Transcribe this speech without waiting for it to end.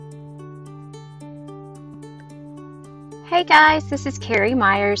Hey guys, this is Carrie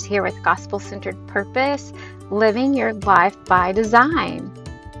Myers here with Gospel Centered Purpose, living your life by design.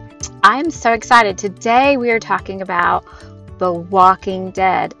 I'm so excited. Today we are talking about The Walking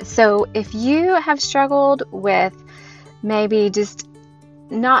Dead. So if you have struggled with maybe just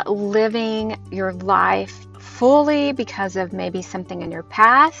not living your life fully because of maybe something in your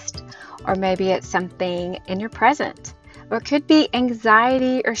past, or maybe it's something in your present, or it could be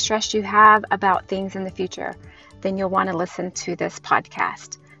anxiety or stress you have about things in the future, then you'll want to listen to this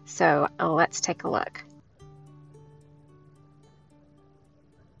podcast. So let's take a look.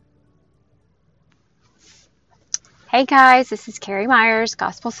 Hey guys, this is Carrie Myers,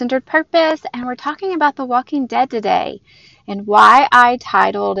 Gospel Centered Purpose, and we're talking about The Walking Dead today. And why I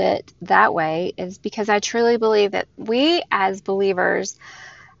titled it that way is because I truly believe that we as believers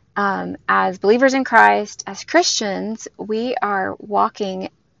in Christ, as Christians, we are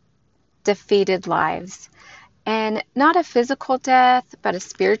walking defeated lives. And not a physical death, but a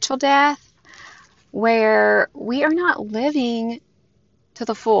spiritual death where we are not living to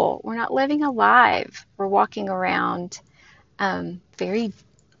the full. We're not living alive. We're walking around the only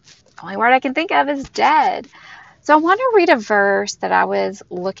word I can think of is dead. So I want to read a verse that I was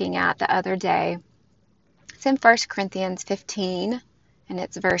looking at the other day. It's in 1 Corinthians 15, and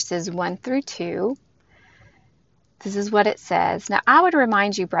it's verses 1 through 2. This is what it says. Now I would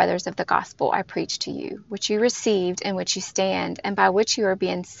remind you, brothers, of the gospel I preached to you, which you received, in which you stand, and by which you are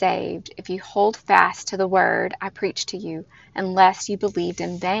being saved, if you hold fast to the word I preached to you, unless you believed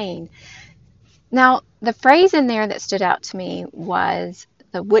in vain. Now, the phrase in there that stood out to me was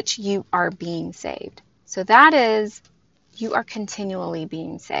the which you are being saved. So that is, you are continually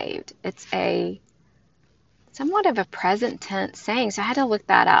being saved. It's a somewhat of a present tense saying, so I had to look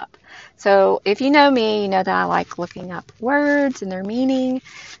that up. So if you know me, you know that I like looking up words and their meaning.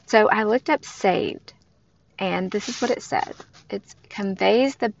 So I looked up saved, and this is what it said. It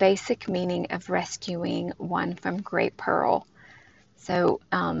conveys the basic meaning of rescuing one from great peril. So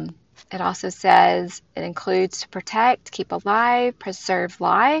it also says it includes to protect, keep alive, preserve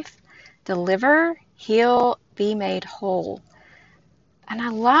life, deliver, heal, be made whole. And I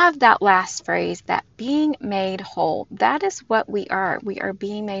love that last phrase, that being made whole. That is what we are. We are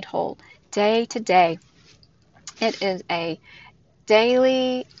being made whole day to day. It is a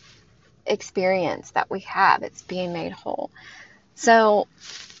daily experience that we have. It's being made whole. So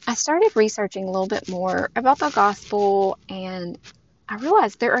I started researching a little bit more about the gospel, and I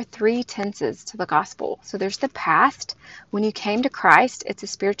realized there are 3 tenses to the gospel. So there's the past. When you came to Christ, it's a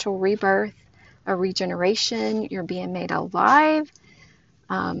spiritual rebirth, a regeneration. You're being made alive.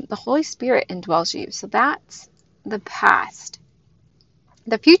 The Holy Spirit indwells you. So that's the past.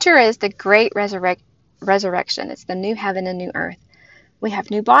 The future is the great resurrection. It's the new heaven and new earth. We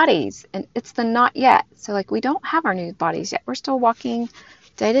have new bodies, and it's the not yet. So we don't have our new bodies yet. We're still walking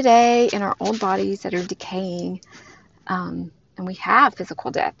day to day in our old bodies that are decaying. And we have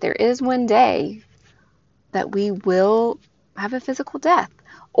physical death. There is one day that we will have a physical death.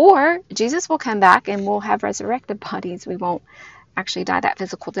 Or Jesus will come back and we'll have resurrected bodies. We won't actually die that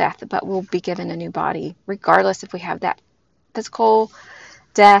physical death, but we'll be given a new body, regardless if we have that physical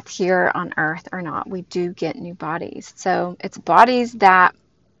death here on earth or not. We do get new bodies. So it's bodies that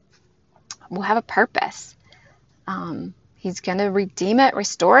will have a purpose. He's going to redeem it,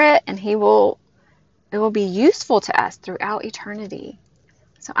 restore it, and it will be useful to us throughout eternity.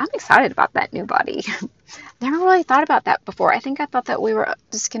 So I'm excited about that new body. Never really thought about that before. I think I thought that we were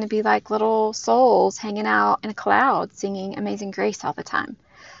just going to be like little souls hanging out in a cloud singing Amazing Grace all the time.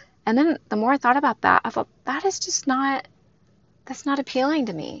 And then the more I thought about that, I thought that's not appealing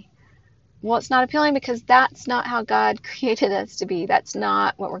to me. Well, it's not appealing because that's not how God created us to be. That's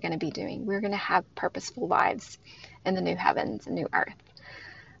not what we're going to be doing. We're going to have purposeful lives in the new heavens and new earth.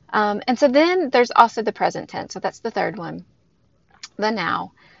 And so then there's also the present tense. So that's the third one, the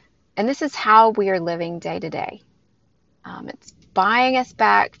now. And this is how we are living day to day. It's buying us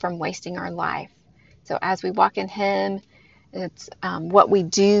back from wasting our life. So as we walk in Him, it's what we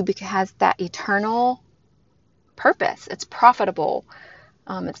do because it has that eternal purpose. It's profitable.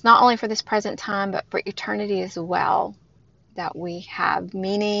 It's not only for this present time, but for eternity as well, that we have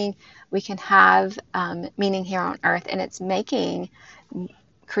meaning. We can have meaning here on earth, and it's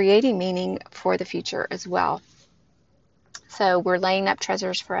creating meaning for the future as well. So we're laying up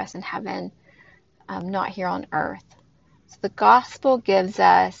treasures for us in heaven, not here on earth. So the gospel gives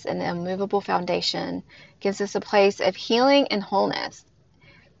us an immovable foundation, gives us a place of healing and wholeness,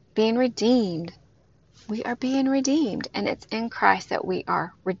 being redeemed. We are being redeemed, and it's in Christ that we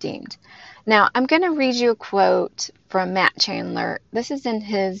are redeemed. Now, I'm going to read you a quote from Matt Chandler. This is in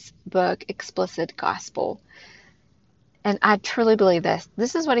his book, Explicit Gospel. And I truly believe this.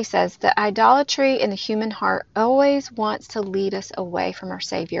 This is what he says: that idolatry in the human heart always wants to lead us away from our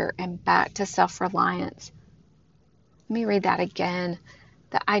Savior and back to self-reliance. Let me read that again.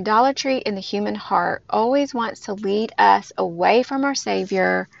 The idolatry in the human heart always wants to lead us away from our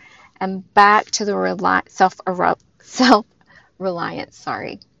Savior and back to the self-reliance.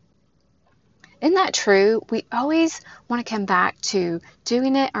 Sorry. Isn't that true? We always want to come back to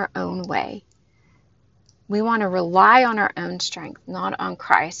doing it our own way. We want to rely on our own strength, not on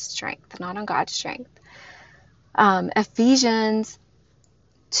Christ's strength, not on God's strength. Ephesians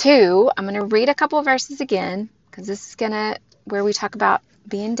 2, I'm going to read a couple of verses again, because this is where we talk about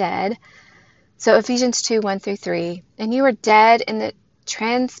being dead. So Ephesians 2, 1 through 3. And you were dead in the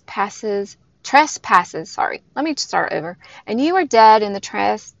trespasses, let me start over. And you were dead in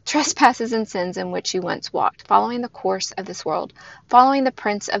the trespasses and sins in which you once walked, following the course of this world, following the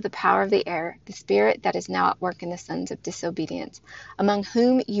prince of the power of the air, the spirit that is now at work in the sons of disobedience, among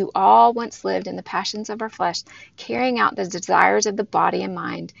whom you all once lived in the passions of our flesh, carrying out the desires of the body and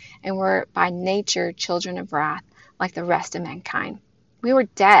mind, and were by nature children of wrath, like the rest of mankind. We were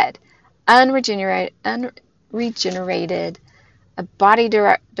dead, unregenerated, a body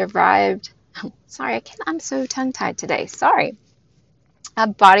derived. Sorry, I'm so tongue-tied today. Sorry. A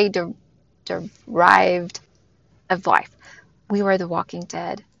body derived of life. We were the walking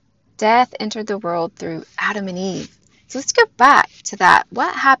dead. Death entered the world through Adam and Eve. So let's go back to that.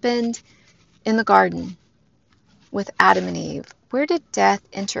 What happened in the garden with Adam and Eve? Where did death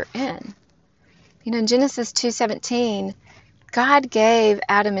enter in? In Genesis 2:17, God gave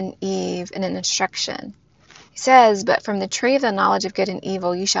Adam and Eve an instruction. He says, but from the tree of the knowledge of good and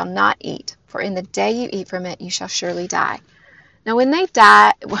evil you shall not eat, for in the day you eat from it you shall surely die. Now when they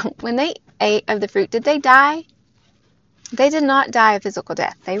ate of the fruit, did they die? They did not die a physical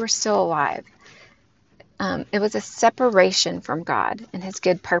death. They were still alive. It was a separation from God and his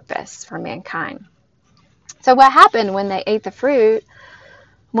good purpose for mankind. So what happened when they ate the fruit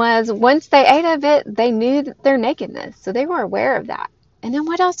was, once they ate of it, they knew their nakedness. So they were aware of that. And then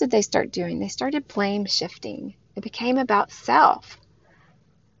what else did they start doing? They started blame shifting. It became about self.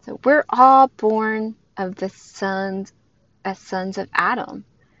 So we're all born of the sons of Adam.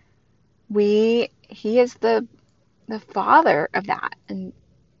 He is the father of that, and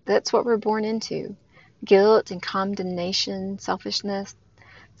that's what we're born into. Guilt and condemnation, selfishness.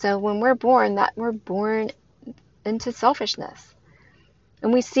 So when we're born into selfishness.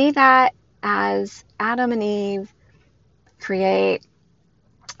 And we see that as Adam and Eve create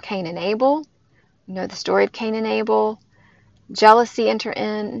Cain and Abel. You know the story of Cain and Abel. Jealousy entered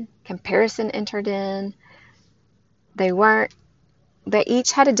in, comparison entered in. They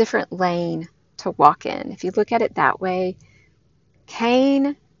each had a different lane to walk in. If you look at it that way,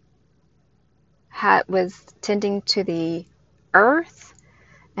 Cain was tending to the earth,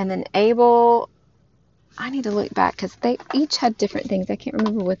 and then Abel, I need to look back because they each had different things. I can't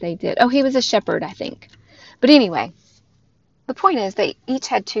remember what they did. Oh, he was a shepherd, I think. But anyway, the point is they each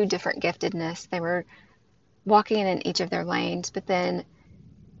had two different giftedness. They were walking in each of their lanes, but then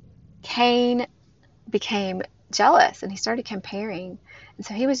Cain became jealous and he started comparing. And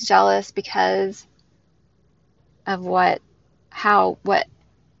so he was jealous because of what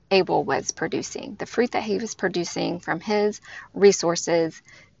Abel was producing. The fruit that he was producing from his resources,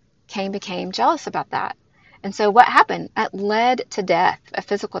 Cain became jealous about that. And so what happened? It led to death, a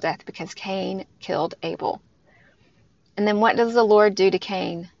physical death, because Cain killed Abel. And then what does the Lord do to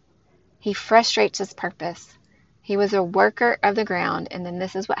Cain? He frustrates his purpose. He was a worker of the ground, and then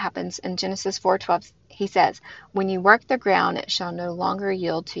this is what happens in Genesis 4:12. He says, when you work the ground, it shall no longer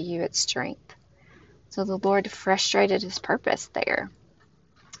yield to you its strength. So the Lord frustrated his purpose there.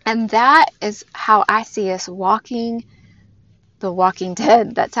 And that is how I see us walking the walking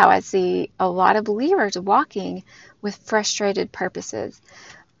dead. That's how I see a lot of believers walking with frustrated purposes.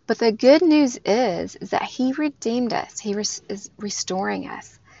 But the good news is that he redeemed us. He is restoring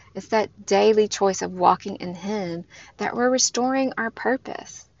us. It's that daily choice of walking in him that we're restoring our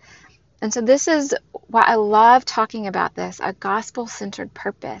purpose. And so this is why I love talking about this, a gospel-centered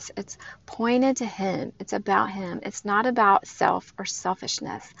purpose. It's pointed to him. It's about him. It's not about self or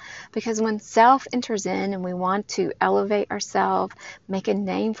selfishness. Because when self enters in and we want to elevate ourselves, make a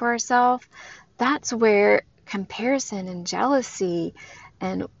name for ourselves, that's where comparison and jealousy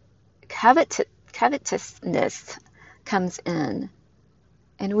and covetousness comes in.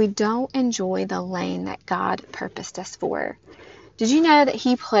 And we don't enjoy the lane that God purposed us for. Did you know that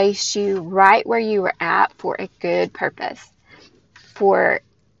he placed you right where you were at for a good purpose? For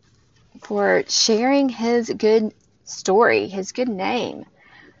sharing his good story, his good name.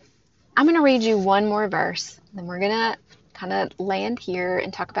 I'm going to read you one more verse, then we're going to kind of land here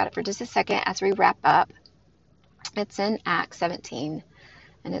and talk about it for just a second as we wrap up. It's in Acts 17,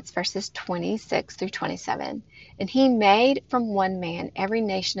 and it's verses 26 through 27. And he made from one man every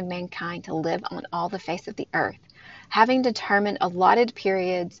nation of mankind to live on all the face of the earth, having determined allotted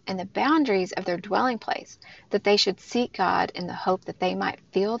periods and the boundaries of their dwelling place, that they should seek God in the hope that they might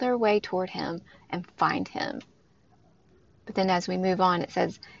feel their way toward him and find him. But then as we move on, it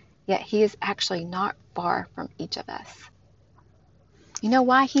says, yet he is actually not far from each of us. You know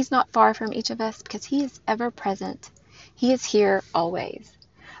why he's not far from each of us? Because he is ever present. He is here always.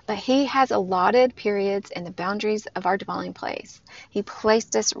 But he has allotted periods and the boundaries of our dwelling place. He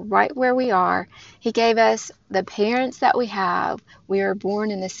placed us right where we are. He gave us the parents that we have. We were born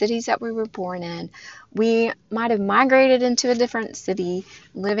in the cities that we were born in. We might have migrated into a different city,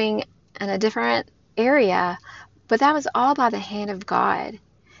 living in a different area, but that was all by the hand of God.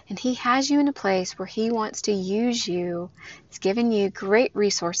 And he has you in a place where he wants to use you. He's given you great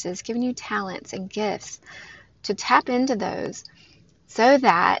resources, given you talents and gifts to tap into those, so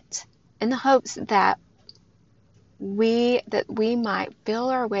that in the hopes that we might feel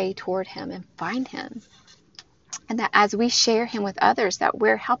our way toward him and find him. And that as we share him with others, that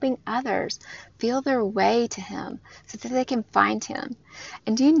we're helping others feel their way to him so that they can find him.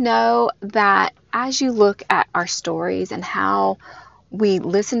 And do you know that as you look at our stories and how we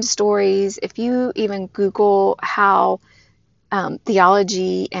listen to stories, if you even Google how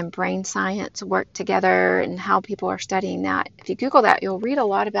theology and brain science work together and how people are studying that, if you Google that, you'll read a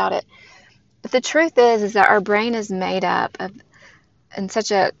lot about it. But the truth is that our brain is made up of in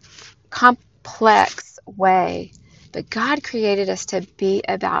such a complex way. But God created us to be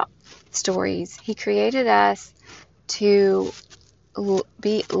about stories. He created us to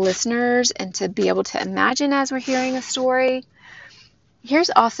be listeners and to be able to imagine as we're hearing a story. Here's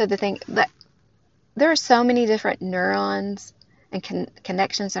also the thing, that there are so many different neurons and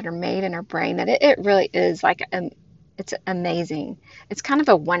connections that are made in our brain that it really is like, it's amazing. It's kind of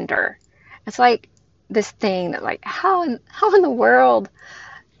a wonder. It's like this thing that, like, how in the world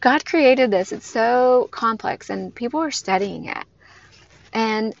God created this. It's so complex and people are studying it.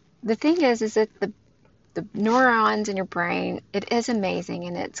 And the thing is that the neurons in your brain, it is amazing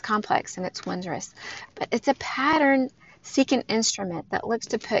and it's complex and it's wondrous, but it's a pattern seeking instrument that looks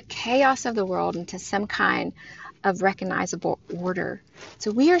to put chaos of the world into some kind of recognizable order. So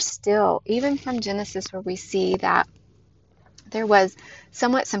we are still, even from Genesis, where we see that there was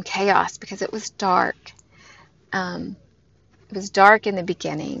somewhat some chaos because it was dark. It was dark in the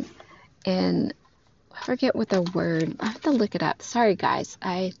beginning, and I forget what the word, I have to look it up. Sorry, guys.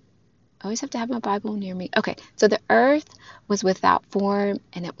 I always have to have my Bible near me. Okay, so the earth was without form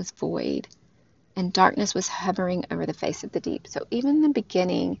and it was void, and darkness was hovering over the face of the deep. So even in the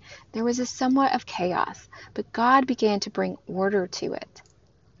beginning, there was a somewhat of chaos, but God began to bring order to it.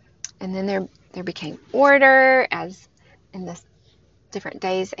 And then there became order as in the different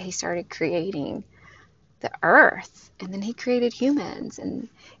days that he started creating the earth. And then he created humans, and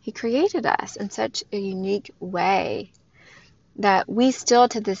he created us in such a unique way that we still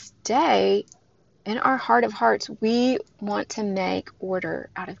to this day, in our heart of hearts, we want to make order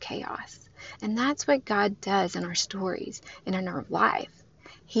out of chaos. And that's what God does in our stories and in our life.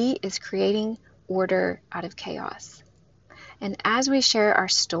 He is creating order out of chaos. And as we share our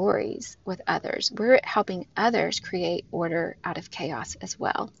stories with others, we're helping others create order out of chaos as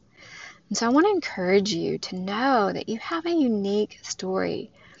well. And so I want to encourage you to know that you have a unique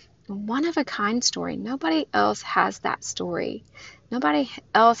story, a one-of-a-kind story. Nobody else has that story. Nobody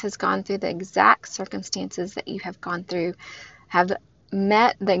else has gone through the exact circumstances that you have gone through, have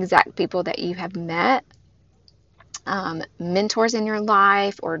met the exact people that you have met, mentors in your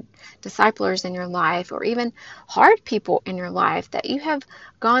life or disciplers in your life, or even hard people in your life that you have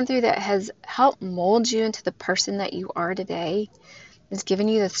gone through that has helped mold you into the person that you are today, has given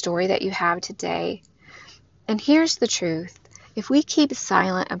you the story that you have today. And here's the truth. If we keep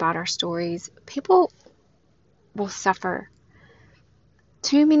silent about our stories, people will suffer.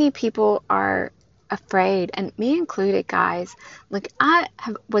 Too many people are afraid, and me included, guys. Like,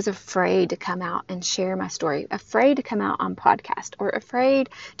 was afraid to come out and share my story, afraid to come out on podcast, or afraid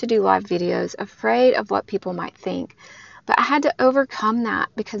to do live videos, afraid of what people might think. But I had to overcome that,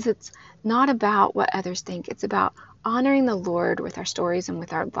 because it's not about what others think. It's about honoring the Lord with our stories and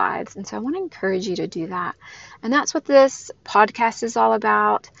with our lives. And so I want to encourage you to do that. And that's what this podcast is all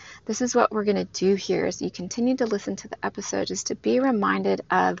about. This is what we're going to do here as you continue to listen to the episode, is to be reminded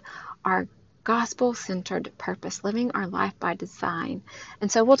of our gospel-centered purpose, living our life by design.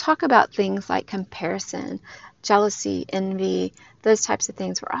 And so we'll talk about things like comparison, jealousy, envy, those types of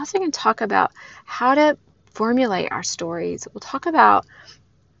things. We're also going to talk about how to formulate our stories. We'll talk about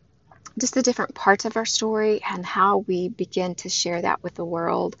just the different parts of our story and how we begin to share that with the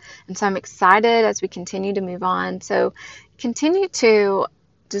world. And so I'm excited as we continue to move on. So continue to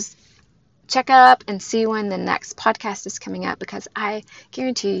just check up and see when the next podcast is coming up, because I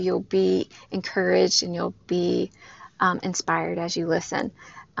guarantee you'll be encouraged and you'll be inspired as you listen,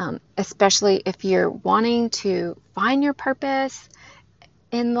 especially if you're wanting to find your purpose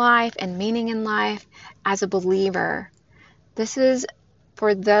in life and meaning in life as a believer. This is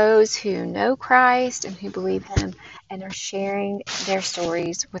for those who know Christ and who believe Him and are sharing their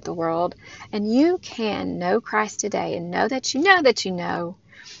stories with the world. And you can know Christ today and know that you know that you know,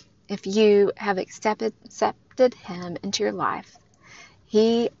 if you have accepted Him into your life.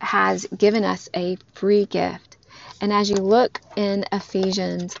 He has given us a free gift. And as you look in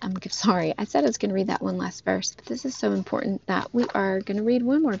Ephesians, I'm sorry, I said I was going to read that one last verse, but this is so important that we are going to read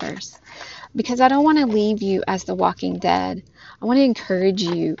one more verse, because I don't want to leave you as the walking dead. I want to encourage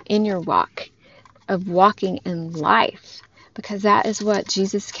you in your walk of walking in life, because that is what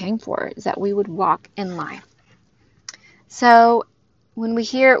Jesus came for, is that we would walk in life. So when we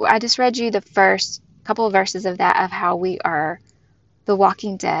hear, I just read you the first couple of verses of that, of how we are the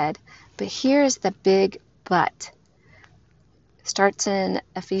walking dead. But here's the big but. It starts in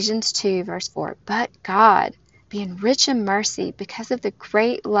Ephesians 2, verse 4. But God, being rich in mercy, because of the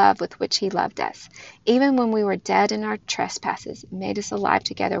great love with which He loved us, even when we were dead in our trespasses, made us alive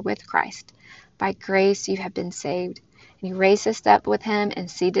together with Christ. By grace you have been saved. And He raised us up with Him and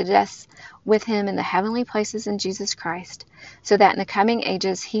seated us with Him in the heavenly places in Jesus Christ, so that in the coming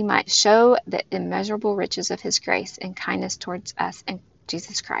ages He might show the immeasurable riches of His grace and kindness towards us in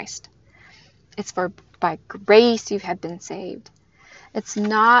Jesus Christ. It's for by grace you have been saved. It's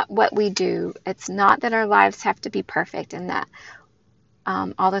not what we do. It's not that our lives have to be perfect and that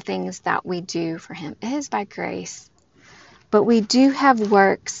all the things that we do for Him. It is by grace. But we do have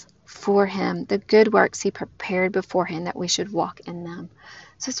works for Him, the good works He prepared beforehand that we should walk in them.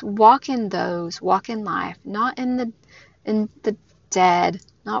 So let's walk in those, walk in life, not in the dead,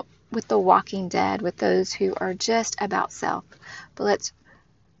 not with the walking dead, with those who are just about self. But let's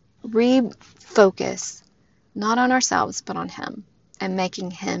refocus, not on ourselves, but on Him and making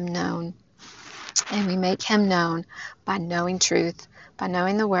Him known. And we make Him known by knowing truth, by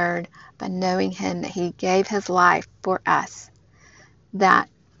knowing the Word, by knowing Him, that He gave His life for us, that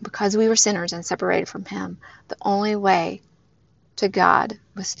because we were sinners and separated from Him, the only way to God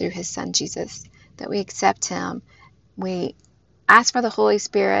was through His Son Jesus, that we accept Him. We ask for the Holy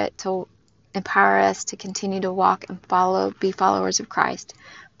Spirit to empower us to continue to walk and be followers of Christ,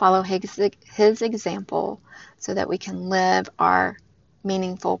 follow His example, so that we can live our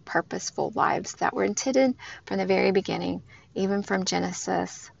meaningful, purposeful lives that were intended from the very beginning, even from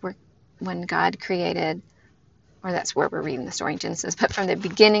Genesis, when God created, or that's where we're reading the story in Genesis, but from the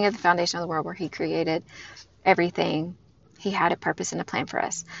beginning of the foundation of the world, where He created everything, He had a purpose and a plan for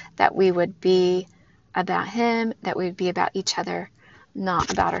us, that we would be about Him, that we would be about each other,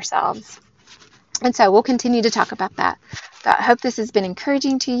 not about ourselves. And so we'll continue to talk about that. But I hope this has been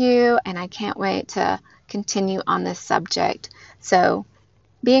encouraging to you, and I can't wait to continue on this subject. So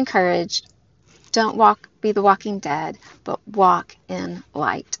be encouraged. Don't be the walking dead, but walk in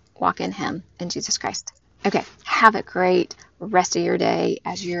light. Walk in Him, in Jesus Christ. Okay, have a great rest of your day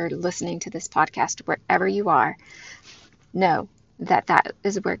as you're listening to this podcast, wherever you are. Know that that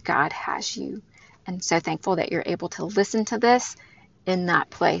is where God has you. And so thankful that you're able to listen to this in that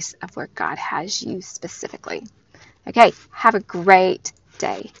place of where God has you specifically. Okay, have a great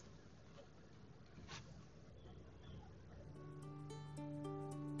day.